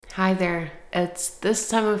Hi there. It's this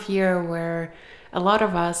time of year where a lot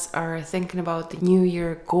of us are thinking about the new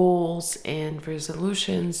year goals and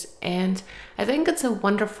resolutions, and I think it's a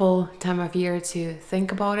wonderful time of year to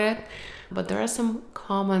think about it. But there are some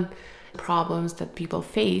common problems that people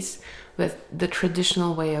face with the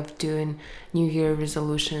traditional way of doing new year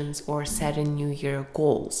resolutions or setting new year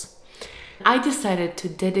goals. I decided to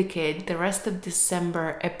dedicate the rest of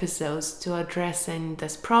December episodes to addressing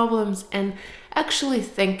these problems and actually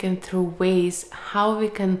thinking through ways how we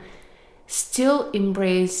can still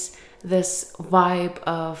embrace this vibe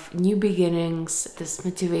of new beginnings, this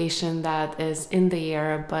motivation that is in the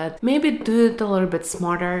air, but maybe do it a little bit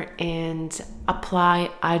smarter and apply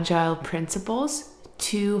agile principles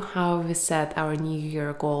to how we set our New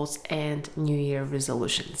Year goals and New Year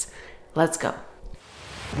resolutions. Let's go.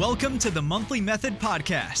 Welcome to the Monthly Method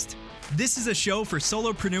Podcast. This is a show for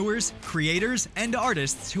solopreneurs, creators, and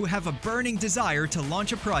artists who have a burning desire to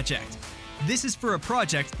launch a project. This is for a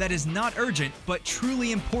project that is not urgent, but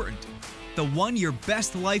truly important. The one your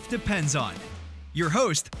best life depends on. Your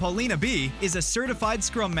host, Paulina B., is a certified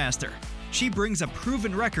Scrum Master. She brings a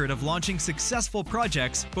proven record of launching successful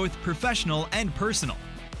projects, both professional and personal.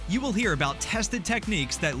 You will hear about tested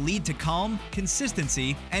techniques that lead to calm,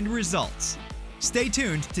 consistency, and results. Stay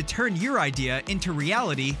tuned to turn your idea into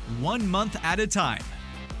reality 1 month at a time.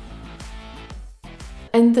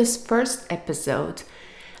 In this first episode,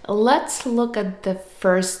 let's look at the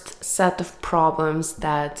first set of problems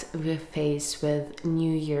that we face with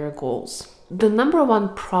New Year goals. The number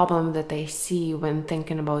one problem that I see when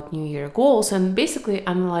thinking about New Year goals and basically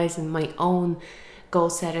analyzing my own goal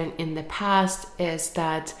setting in the past is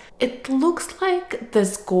that it looks like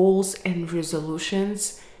these goals and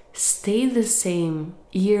resolutions stay the same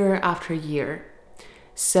year after year.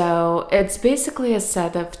 So it's basically a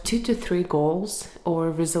set of 2 to 3 goals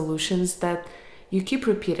or resolutions that you keep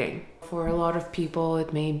repeating. For a lot of people,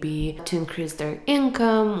 it may be to increase their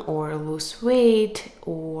income or lose weight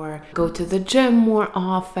or go to the gym more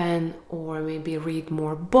often or maybe read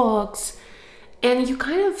more books. And you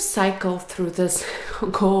kind of cycle through these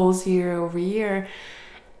goals year over year.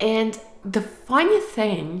 And the funny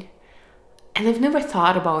thing, and I've never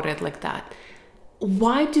thought about it like that,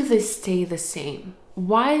 why do they stay the same?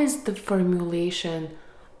 Why is the formulation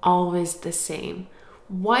always the same?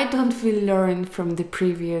 Why don't we learn from the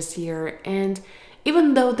previous year? And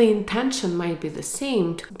even though the intention might be the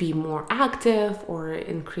same, to be more active or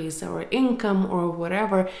increase our income or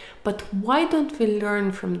whatever, but why don't we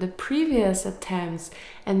learn from the previous attempts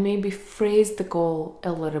and maybe phrase the goal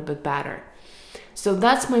a little bit better? So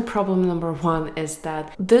that's my problem number one, is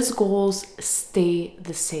that these goals stay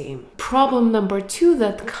the same. Problem number two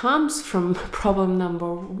that comes from problem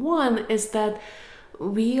number one is that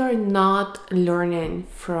we are not learning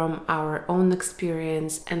from our own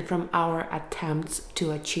experience and from our attempts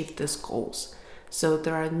to achieve these goals. So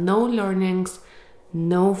there are no learnings,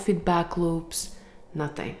 no feedback loops,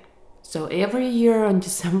 nothing. So every year on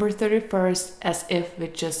December 31st, as if we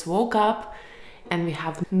just woke up and we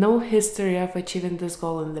have no history of achieving this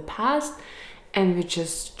goal in the past, and we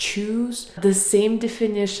just choose the same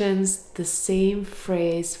definitions, the same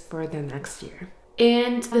phrase for the next year.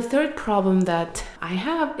 And the third problem that I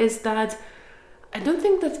have is that I don't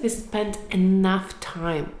think that we spend enough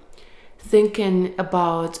time thinking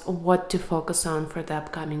about what to focus on for the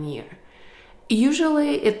upcoming year.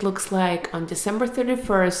 Usually it looks like on December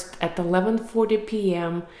 31st at 11:40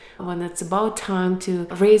 p.m. when it's about time to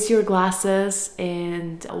raise your glasses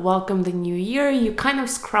and welcome the new year, you kind of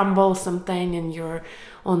scramble something in your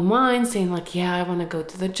own mind saying like, yeah, I want to go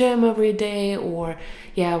to the gym every day, or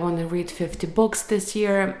yeah, I want to read 50 books this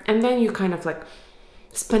year. And then you kind of like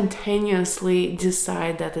spontaneously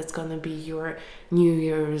decide that it's going to be your New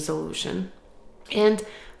Year resolution. And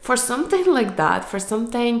for something like that, for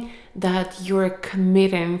something that you're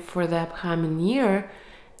committing for the upcoming year,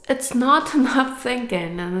 it's not enough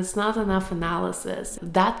thinking and it's not enough analysis.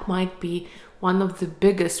 That might be one of the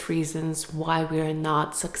biggest reasons why we are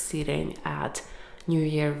not succeeding at New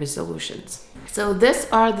Year resolutions. So these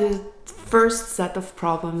are the first set of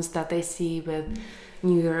problems that I see with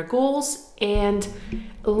New Year goals. And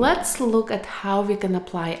let's look at how we can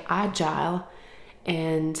apply Agile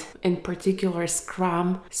and in particular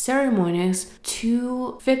Scrum ceremonies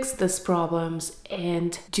to fix these problems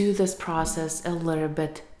and do this process a little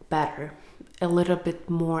bit better, a little bit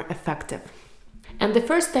more effective. And the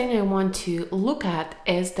first thing I want to look at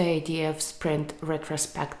is the idea of sprint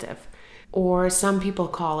retrospective, or some people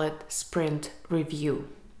call it sprint review.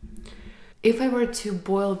 If I were to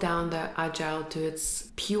boil down the Agile to its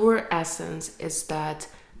pure essence, is that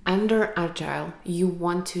Under Agile, you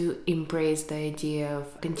want to embrace the idea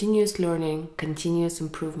of continuous learning, continuous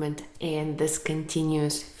improvement, and this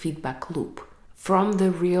continuous feedback loop from the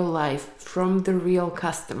real life, from the real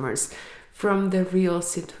customers, from the real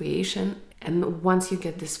situation. And once you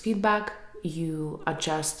get this feedback, you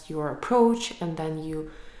adjust your approach, and then you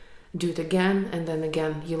do it again, and then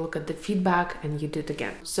again you look at the feedback and you do it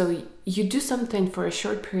again. So you do something for a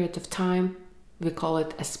short period of time, we call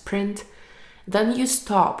it a sprint. Then you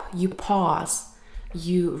stop, you pause,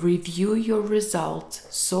 you review your results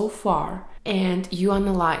so far, and you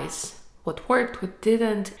analyze what worked, what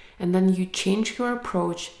didn't, and then you change your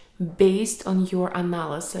approach based on your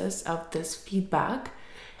analysis of this feedback.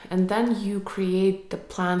 And then you create the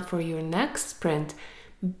plan for your next sprint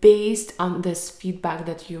based on this feedback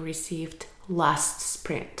that you received last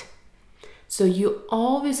sprint. So you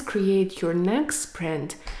always create your next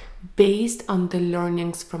sprint based on the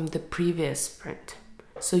learnings from the previous sprint.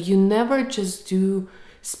 So you never just do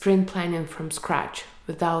sprint planning from scratch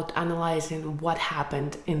without analyzing what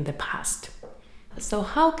happened in the past. So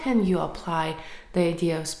how can you apply the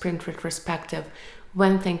idea of sprint retrospective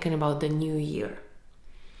when thinking about the new year?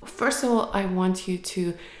 First of all, I want you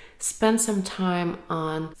to spend some time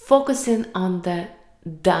on focusing on the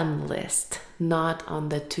done list, not on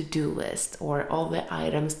the to-do list or all the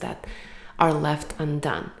items that are left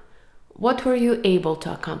undone. What were you able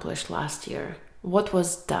to accomplish last year? What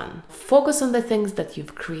was done? Focus on the things that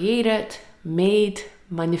you've created, made,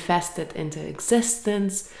 manifested into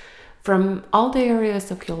existence from all the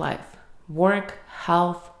areas of your life: work,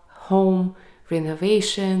 health, home,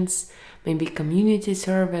 renovations, maybe community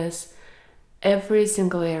service, every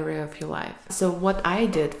single area of your life. So what I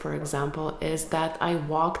did, for example, is that I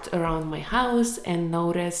walked around my house and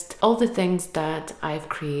noticed all the things that I've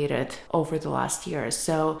created over the last year.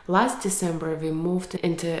 So last December, we moved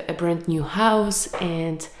into a brand new house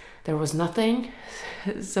and there was nothing.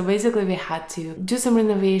 So basically we had to do some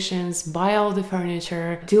renovations, buy all the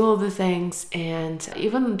furniture, do all the things, and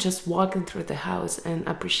even just walking through the house and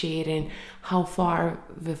appreciating how far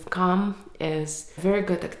we've come is a very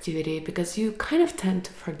good activity, because you kind of tend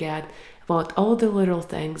to forget about all the little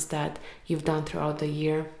things that you've done throughout the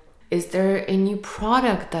year. Is there a new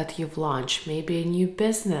product that you've launched? Maybe a new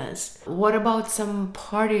business? What about some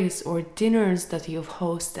parties or dinners that you've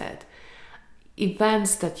hosted?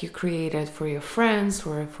 Events that you created for your friends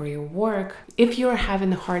or for your work? If you're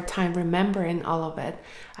having a hard time remembering all of it,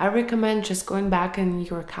 I recommend just going back in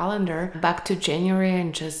your calendar, back to January,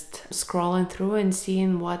 and just scrolling through and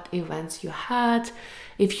seeing what events you had.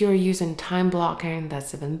 If you're using time blocking,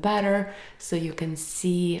 that's even better, so you can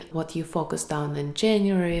see what you focused on in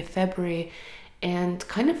January, February, and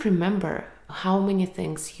kind of remember how many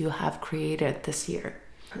things you have created this year.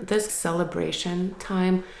 This celebration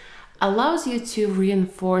time allows you to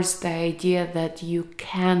reinforce the idea that you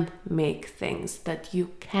can make things, that you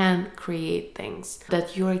can create things,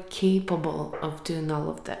 that you're capable of doing all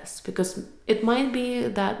of this. Because it might be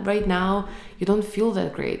that right now you don't feel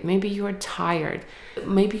that great. Maybe you're tired.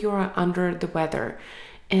 Maybe you're under the weather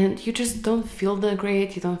and you just don't feel that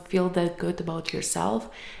great. You don't feel that good about yourself.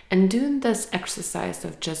 And doing this exercise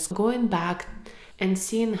of just going back and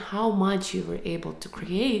seeing how much you were able to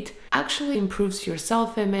create actually improves your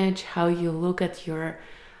self-image, how you look at your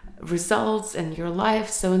results and your life.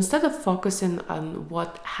 So instead of focusing on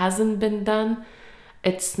what hasn't been done,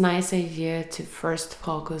 it's a nice idea to first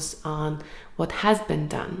focus on what has been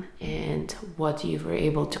done and what you were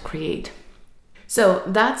able to create. So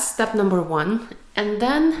that's step number one. And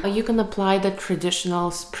then you can apply the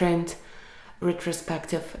traditional sprint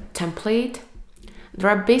retrospective template. There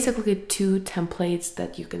are basically two templates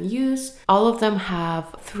that you can use. All of them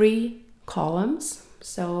have 3 columns.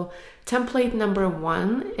 So template number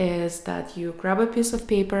 1 is that you grab a piece of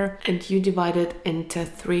paper and you divide it into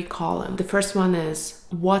 3 columns. The first one is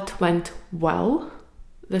what went well.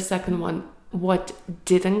 The second one, what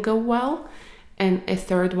didn't go well. And a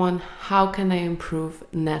third one, how can I improve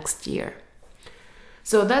next year?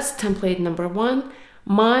 So that's template number 1.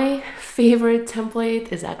 My favorite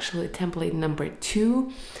template is actually template number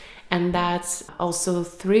 2, and that's also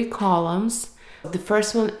 3 columns. The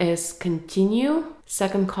first one is continue,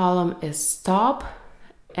 second column is stop,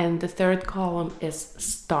 and the third column is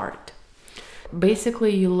start.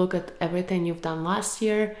 Basically, you look at everything you've done last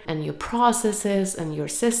year and your processes and your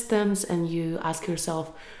systems, and you ask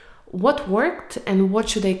yourself, what worked and what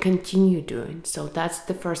should I continue doing? So that's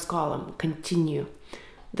the first column, continue.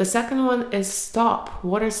 The second one is stop.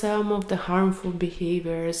 What are some of the harmful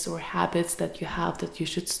behaviors or habits that you have that you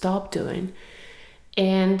should stop doing?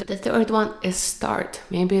 And the third one is start.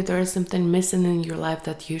 Maybe there is something missing in your life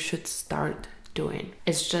that you should start doing.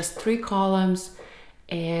 It's just 3 columns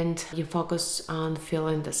and you focus on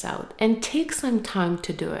filling this out. And take some time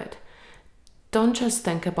to do it. Don't just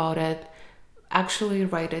think about it. Actually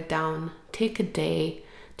write it down. Take a day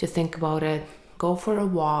to think about it. Go for a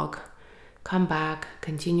walk. Come back.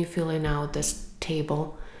 Continue filling out this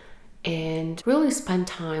table. And really spend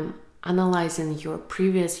time analyzing your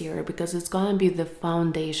previous year, because it's going to be the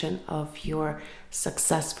foundation of your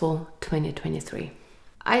successful 2023.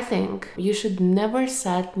 I think you should never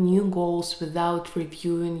set new goals without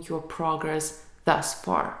reviewing your progress thus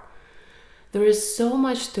far. There is so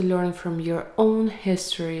much to learn from your own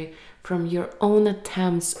history, from your own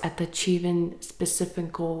attempts at achieving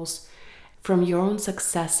specific goals, from your own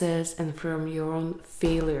successes and from your own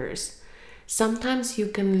failures. Sometimes you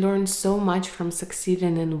can learn so much from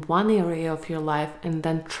succeeding in one area of your life and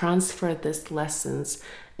then transfer these lessons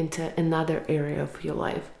into another area of your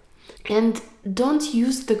life. And don't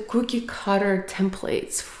use the cookie cutter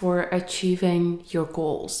templates for achieving your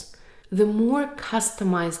goals. The more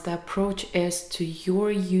customized the approach is to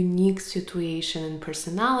your unique situation and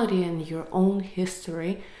personality and your own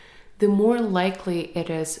history, the more likely it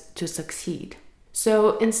is to succeed.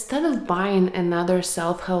 So instead of buying another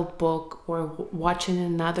self-help book or watching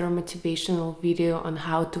another motivational video on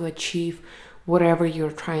how to achieve whatever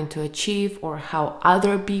you're trying to achieve, or how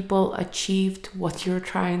other people achieved what you're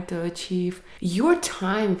trying to achieve, your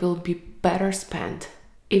time will be better spent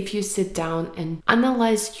if you sit down and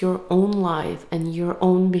analyze your own life and your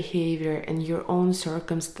own behavior and your own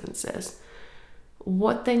circumstances.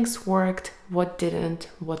 What things worked, what didn't,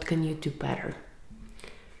 what can you do better?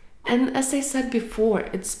 And as I said before,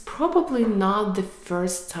 it's probably not the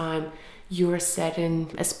first time you're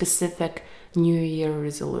setting a specific New Year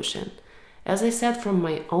resolution. As I said, from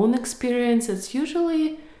my own experience, it's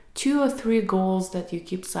usually 2 or 3 goals that you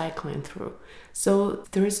keep cycling through. So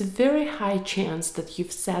there is a very high chance that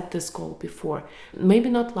you've set this goal before. Maybe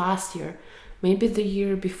not last year, maybe the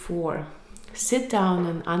year before. Sit down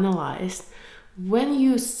and analyze, when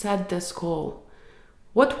you set this goal,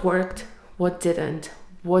 what worked, what didn't,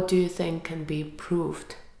 what do you think can be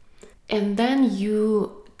improved? And then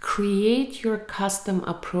you create your custom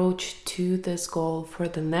approach to this goal for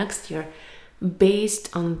the next year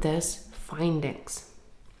based on these findings.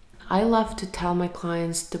 I love to tell my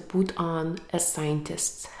clients to put on a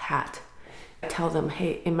scientist's hat. I tell them,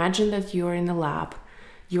 hey, imagine that you're in a lab.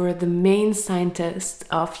 You're the main scientist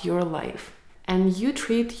of your life. And you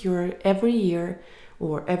treat your every year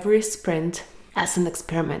or every sprint as an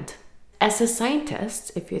experiment. As a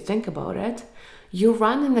scientist, if you think about it, you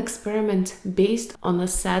run an experiment based on a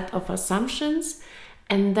set of assumptions,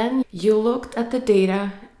 and then you looked at the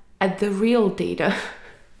data, at the real data,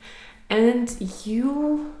 and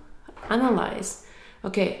you analyze,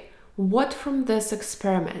 okay, what from this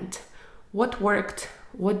experiment, what worked,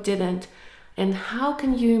 what didn't, and how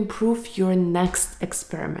can you improve your next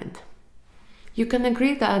experiment? You can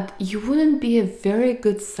agree that you wouldn't be a very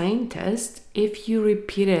good scientist if you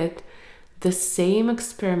repeated the same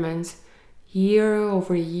experiments year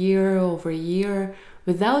over year over year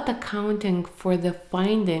without accounting for the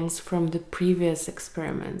findings from the previous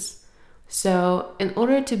experiments. So in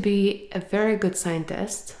order to be a very good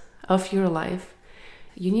scientist of your life,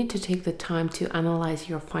 you need to take the time to analyze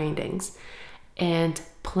your findings and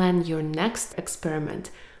plan your next experiment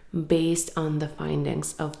based on the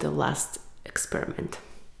findings of the last experiment.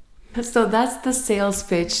 So that's the sales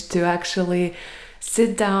pitch, to actually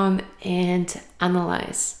sit down and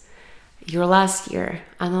analyze your last year.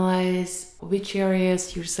 Analyze which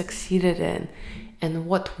areas you succeeded in and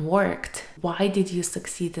what worked. Why did you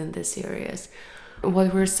succeed in these areas?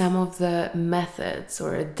 What were some of the methods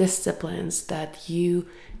or disciplines that you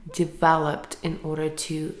developed in order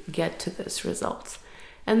to get to these results?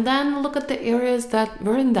 And then look at the areas that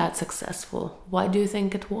weren't that successful. Why do you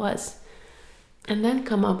think it was? And then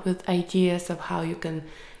come up with ideas of how you can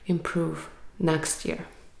improve next year.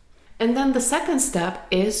 And then the second step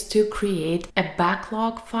is to create a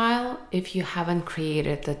backlog file if you haven't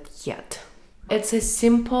created it yet. It's a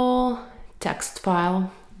simple text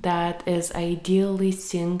file that is ideally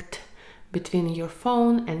synced between your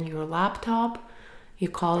phone and your laptop. You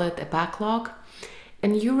call it a backlog,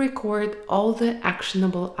 and you record all the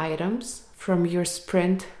actionable items from your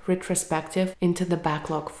sprint retrospective into the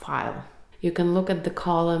backlog file. You can look at the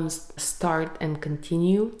columns start and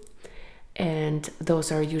continue, and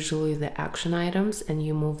those are usually the action items, and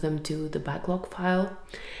you move them to the backlog file.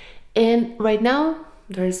 And right now,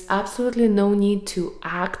 there's absolutely no need to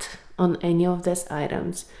act on any of these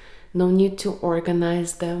items. No need to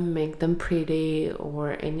organize them, make them pretty,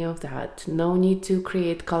 or any of that. No need to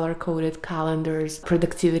create color-coded calendars,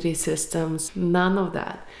 productivity systems, none of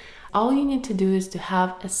that. All you need to do is to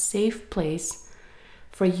have a safe place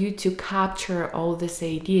for you to capture all these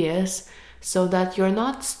ideas so that you're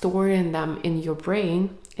not storing them in your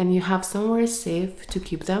brain and you have somewhere safe to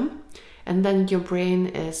keep them. And then your brain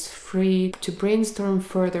is free to brainstorm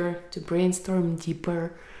further, to brainstorm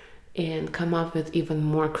deeper, and come up with even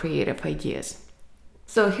more creative ideas.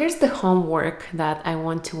 So here's the homework that I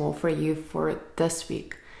want to offer you for this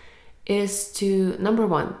week is to, number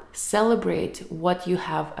one, celebrate what you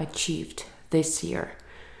have achieved this year.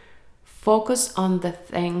 Focus on the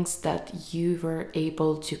things that you were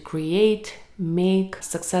able to create, make,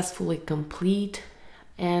 successfully complete,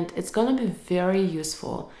 and it's going to be very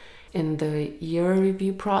useful in the year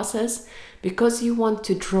review process because you want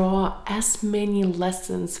to draw as many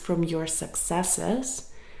lessons from your successes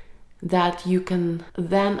that you can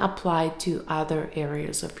then apply to other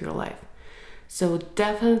areas of your life. So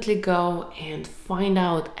definitely go and find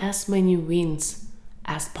out as many wins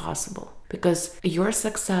as possible because your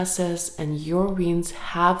successes and your wins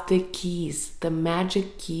have the keys, the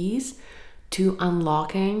magic keys to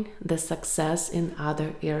unlocking the success in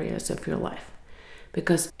other areas of your life.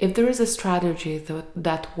 Because if there is a strategy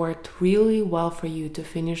that worked really well for you to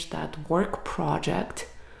finish that work project,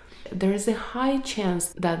 there is a high chance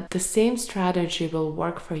that the same strategy will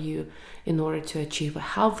work for you in order to achieve a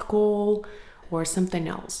health goal or something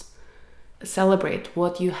else. Celebrate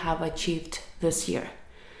what you have achieved this year.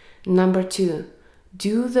 Number two,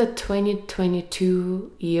 do the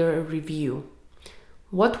 2022 year review.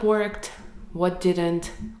 What worked? What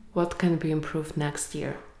didn't? What can be improved next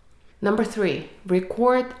year? Number three,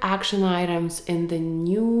 record action items in the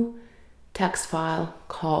new text file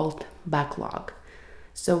called backlog.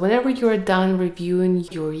 So whenever you're done reviewing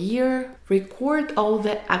your year, record all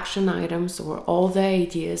the action items or all the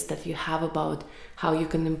ideas that you have about how you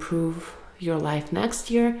can improve your life next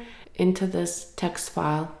year into this text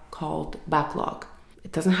file called backlog.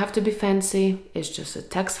 It doesn't have to be fancy. It's just a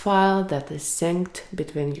text file that is synced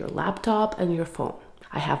between your laptop and your phone.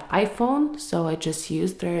 I have iPhone, so I just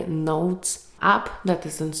use the Notes app that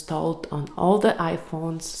is installed on all the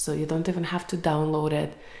iPhones, so you don't even have to download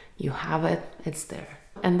it. You have it, it's there.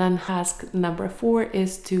 And then task number 4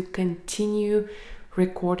 is to continue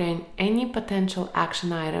recording any potential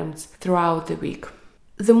action items throughout the week.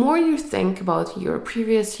 The more you think about your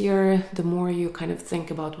previous year, the more you kind of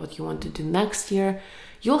think about what you want to do next year,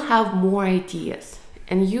 you'll have more ideas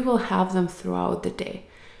and you will have them throughout the day.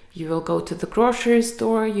 You will go to the grocery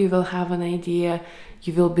store, you will have an idea.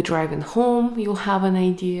 You will be driving home, you'll have an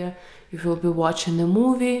idea. You will be watching a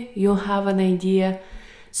movie, you'll have an idea.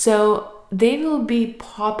 So they will be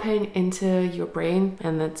popping into your brain,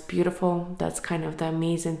 and that's beautiful. That's kind of the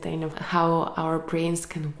amazing thing of how our brains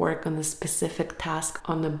can work on a specific task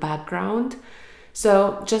on the background.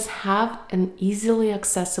 So just have an easily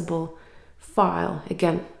accessible file.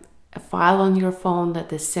 Again, a file on your phone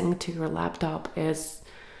that is synced to your laptop is,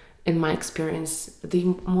 in my experience,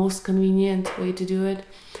 the most convenient way to do it.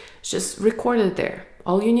 Just record it there.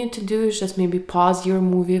 All you need to do is just maybe pause your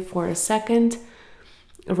movie for a second,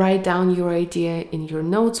 write down your idea in your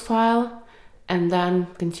notes file, and then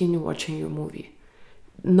continue watching your movie.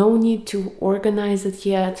 No need to organize it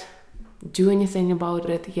yet, do anything about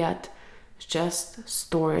it yet. Just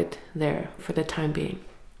store it there for the time being.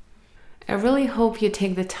 I really hope you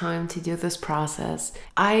take the time to do this process.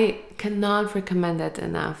 I cannot recommend it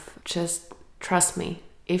enough. Just trust me,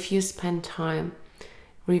 if you spend time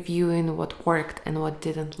reviewing what worked and what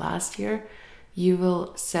didn't last year, you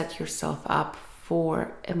will set yourself up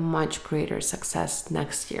for a much greater success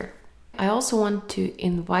next year. I also want to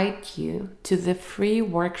invite you to the free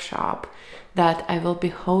workshop that I will be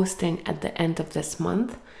hosting at the end of this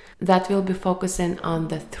month that will be focusing on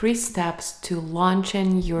the 3 steps to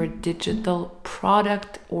launching your digital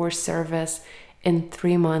product or service in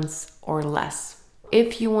 3 months or less.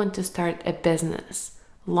 If you want to start a business,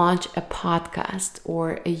 launch a podcast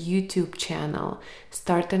or a YouTube channel,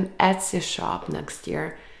 start an Etsy shop next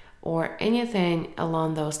year, or anything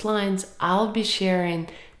along those lines, I'll be sharing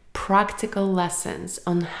practical lessons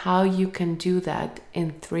on how you can do that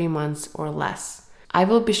in 3 months or less. I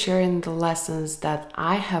will be sharing the lessons that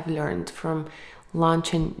I have learned from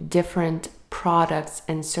launching different products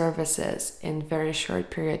and services in a very short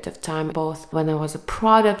period of time, both when I was a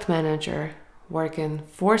product manager working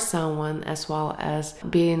for someone, as well as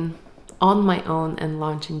being on my own and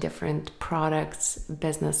launching different products,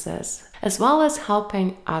 businesses, as well as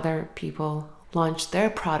helping other people launch their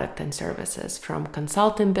product and services, from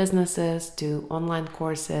consulting businesses to online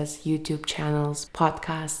courses, YouTube channels,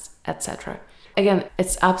 podcasts, etc. Again,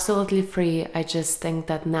 it's absolutely free. I just think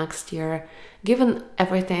that next year, given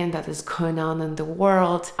everything that is going on in the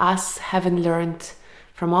world, us having learned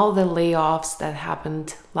from all the layoffs that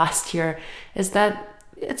happened last year, is that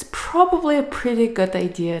it's probably a pretty good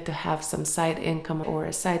idea to have some side income or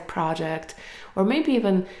a side project, or maybe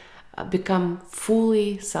even become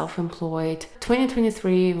fully self-employed.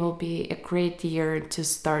 2023 will be a great year to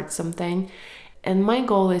start something. And my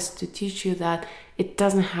goal is to teach you that it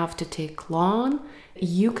doesn't have to take long.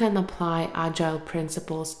 You can apply agile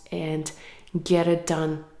principles and get it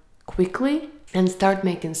done quickly and start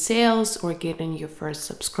making sales or getting your first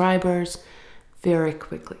subscribers very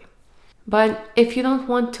quickly. But if you don't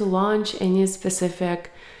want to launch any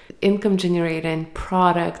specific income generating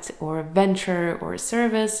product or venture or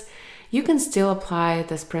service, you can still apply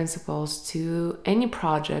these principles to any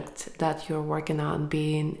project that you're working on,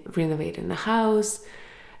 being renovating a house,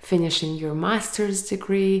 finishing your master's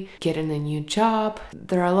degree, getting a new job.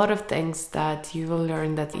 There are a lot of things that you will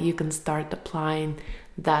learn that you can start applying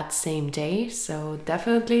that same day. So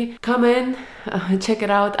definitely come in, check it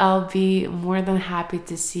out. I'll be more than happy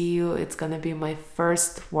to see you. It's gonna be my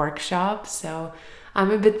first workshop, so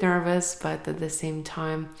I'm a bit nervous, but at the same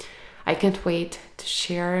time, I can't wait to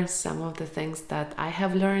share some of the things that I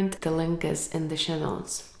have learned. The link is in the show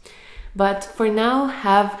notes. But for now,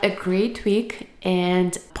 have a great week,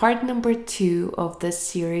 and part number 2 of this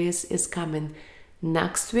series is coming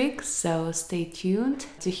next week, so stay tuned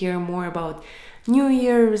to hear more about New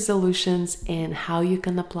Year resolutions and how you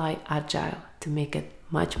can apply Agile to make it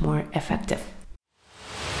much more effective.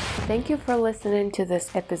 Thank you for listening to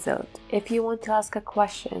this episode. If you want to ask a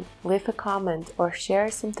question, leave a comment, or share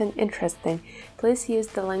something interesting, please use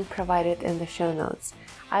the link provided in the show notes.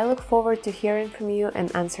 I look forward to hearing from you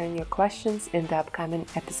and answering your questions in the upcoming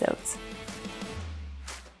episodes.